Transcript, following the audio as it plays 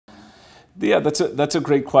Yeah, that's a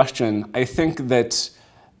great question. I think that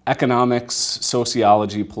economics,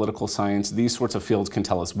 sociology, political science, these sorts of fields can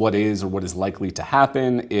tell us what is or what is likely to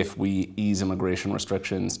happen if we ease immigration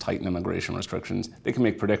restrictions, tighten immigration restrictions. They can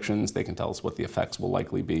make predictions, they can tell us what the effects will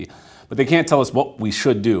likely be, but they can't tell us what we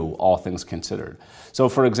should do, all things considered. So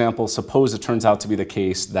for example, suppose it turns out to be the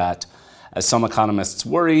case that, as some economists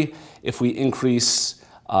worry, if we increase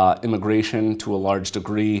immigration to a large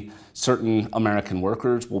degree, certain American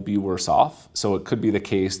workers will be worse off. So it could be the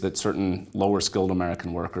case that certain lower skilled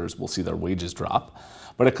American workers will see their wages drop.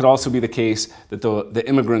 But it could also be the case that the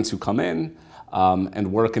immigrants who come in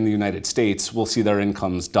and work in the United States will see their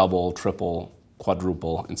incomes double, triple,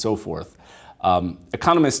 quadruple, and so forth.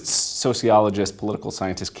 Economists, sociologists, political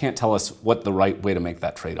scientists can't tell us what the right way to make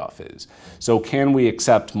that trade-off is. So can we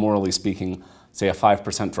accept, morally speaking, say a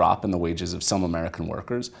 5% drop in the wages of some American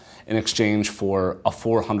workers in exchange for a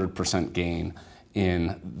 400% gain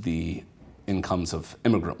in the incomes of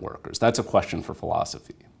immigrant workers? That's a question for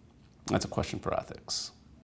philosophy. That's a question for ethics.